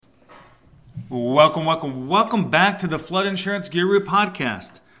Welcome back to the Flood Insurance Guru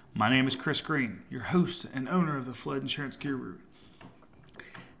podcast. My name is Chris Green, your host and owner of the Flood Insurance Guru.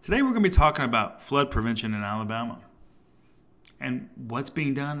 Today we're going to be talking about flood prevention in Alabama and what's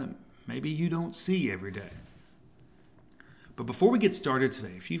being done that maybe you don't see every day. But before we get started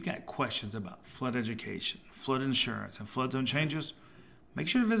today, if you've got questions about flood education, flood insurance, and flood zone changes, make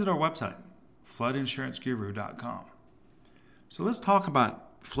sure to visit our website, floodinsuranceguru.com. So let's talk about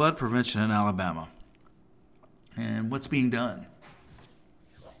flood prevention in Alabama and what's being done.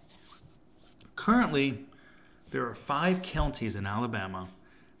 Currently, there are 5 counties in Alabama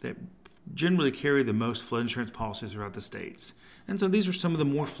that generally carry the most flood insurance policies throughout the states. And so these are some of the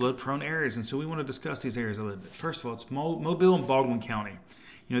more flood-prone areas, and so we want to discuss these areas a little bit. First of all, it's Mobile and Baldwin County.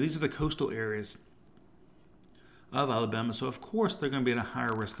 These are the coastal areas of Alabama, so of course they're going to be at a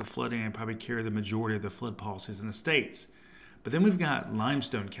higher risk of flooding and probably carry the majority of the flood policies in the states. But then we've got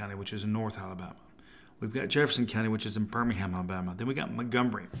Limestone County, which is in North Alabama. We've got Jefferson County, which is in Birmingham, Alabama. Then we got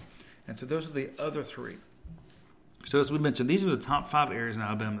Montgomery. And so those are the other 3. So as we mentioned, these are the top 5 areas in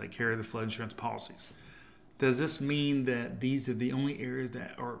Alabama that carry the flood insurance policies. Does this mean that these are the only areas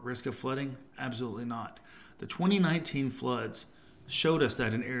that are at risk of flooding? Absolutely not. The 2019 floods showed us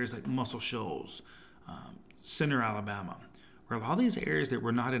that in areas like Muscle Shoals, Center Alabama, where a lot of these areas that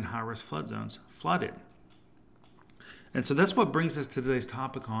were not in high-risk flood zones flooded. And so that's what brings us to today's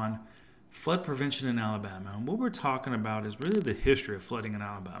topic on flood prevention in Alabama. And what we're talking about is really the history of flooding in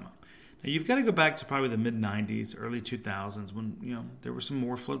Alabama. Now, you've got to go back to probably the mid-90s, early 2000s when, there were some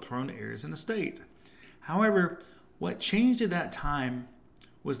more flood-prone areas in the state. However, what changed at that time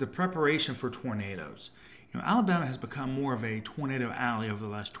was the preparation for tornadoes. Alabama has become more of a tornado alley over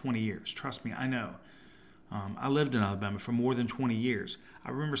the last 20 years. Trust me, I know. I lived in Alabama for more than 20 years.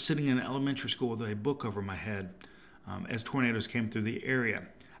 I remember sitting in elementary school with a book over my head as tornadoes came through the area.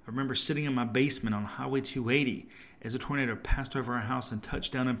 I remember sitting in my basement on Highway 280 as a tornado passed over our house and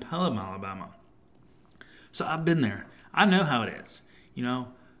touched down in Pelham, Alabama. So I've been there. I know how it is.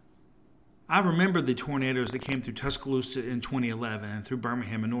 I remember the tornadoes that came through Tuscaloosa in 2011 and through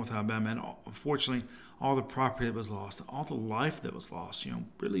Birmingham and North Alabama, and unfortunately, all the property that was lost, all the life that was lost.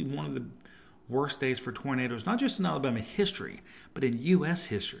 Really one of the worst days for tornadoes, not just in Alabama history, but in U.S.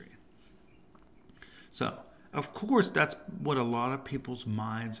 history. So, of course, that's what a lot of people's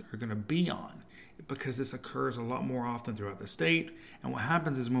minds are going to be on because this occurs a lot more often throughout the state. And what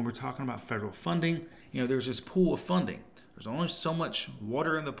happens is when we're talking about federal funding, there's this pool of funding. There's only so much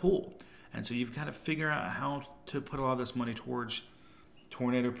water in the pool. And so you've got to figure out how to put a lot of this money towards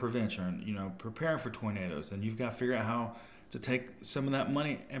tornado prevention, preparing for tornadoes. And you've got to figure out how to take some of that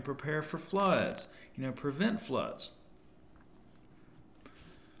money and prepare for floods, prevent floods.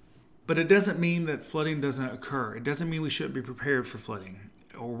 But it doesn't mean that flooding doesn't occur. It doesn't mean we shouldn't be prepared for flooding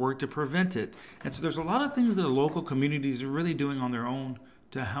or work to prevent it. And so there's a lot of things that the local communities are really doing on their own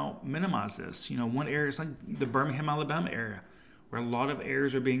to help minimize this. One area is like the Birmingham, Alabama area, where a lot of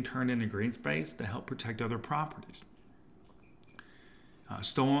areas are being turned into green space to help protect other properties.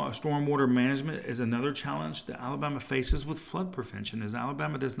 Stormwater management is another challenge that Alabama faces with flood prevention, as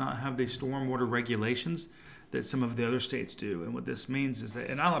Alabama does not have the stormwater regulations that some of the other states do. And what this means is that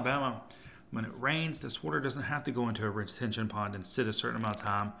in Alabama, when it rains, this water doesn't have to go into a retention pond and sit a certain amount of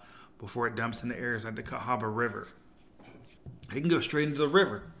time before it dumps into areas like the Cahaba River. It can go straight into the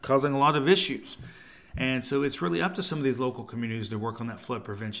river, causing a lot of issues. And so it's really up to some of these local communities to work on that flood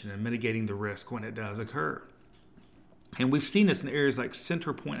prevention and mitigating the risk when it does occur. And we've seen this in areas like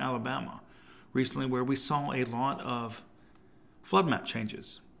Center Point, Alabama, recently, where we saw a lot of flood map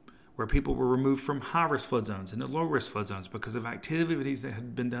changes, where people were removed from high-risk flood zones into low-risk flood zones because of activities that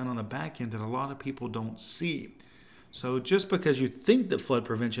had been done on the back end that a lot of people don't see. So just because you think that flood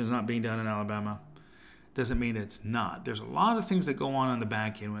prevention is not being done in Alabama doesn't mean it's not. There's a lot of things that go on the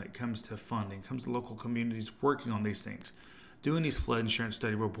back end when it comes to funding, comes to local communities working on these things, doing these flood insurance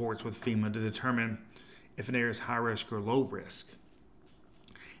study reports with FEMA to determine if an area is high risk or low risk.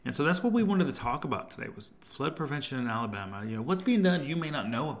 And so that's what we wanted to talk about today was flood prevention in Alabama. What's being done you may not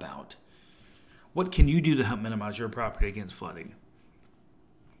know about. What can you do to help minimize your property against flooding?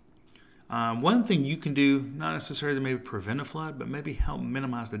 One thing you can do, not necessarily to maybe prevent a flood, but maybe help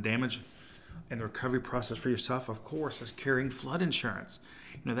minimize the damage and the recovery process for yourself, of course, is carrying flood insurance.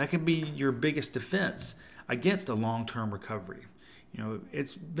 That can be your biggest defense against a long-term recovery.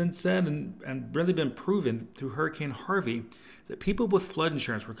 It's been said and really been proven through Hurricane Harvey that people with flood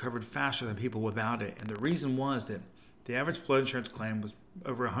insurance recovered faster than people without it. And the reason was that the average flood insurance claim was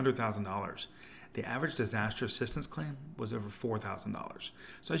over $100,000. The average disaster assistance claim was over $4,000.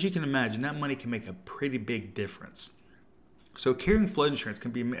 So as you can imagine, that money can make a pretty big difference. So carrying flood insurance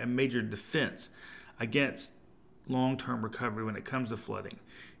can be a major defense against long-term recovery when it comes to flooding.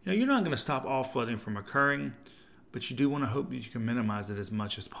 You're not going to stop all flooding from occurring, but you do want to hope that you can minimize it as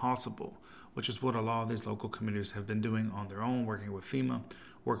much as possible, which is what a lot of these local communities have been doing on their own, working with FEMA,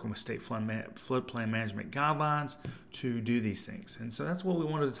 working with state floodplain management guidelines to do these things. And so that's what we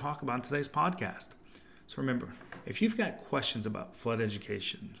wanted to talk about in today's podcast. So remember, if you've got questions about flood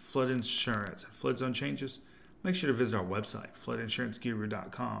education, flood insurance, and flood zone changes, make sure to visit our website,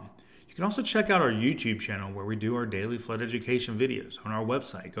 floodinsuranceguru.com. You can also check out our YouTube channel where we do our daily flood education videos. On our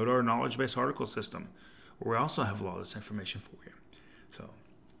website, go to our knowledge-based article system where we also have a lot of this information for you. So,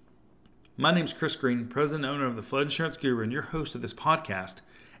 my name's Chris Green, president and owner of the Flood Insurance Guru and your host of this podcast.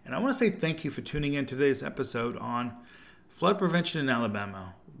 And I want to say thank you for tuning in to today's episode on flood prevention in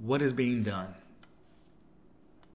Alabama, what is being done.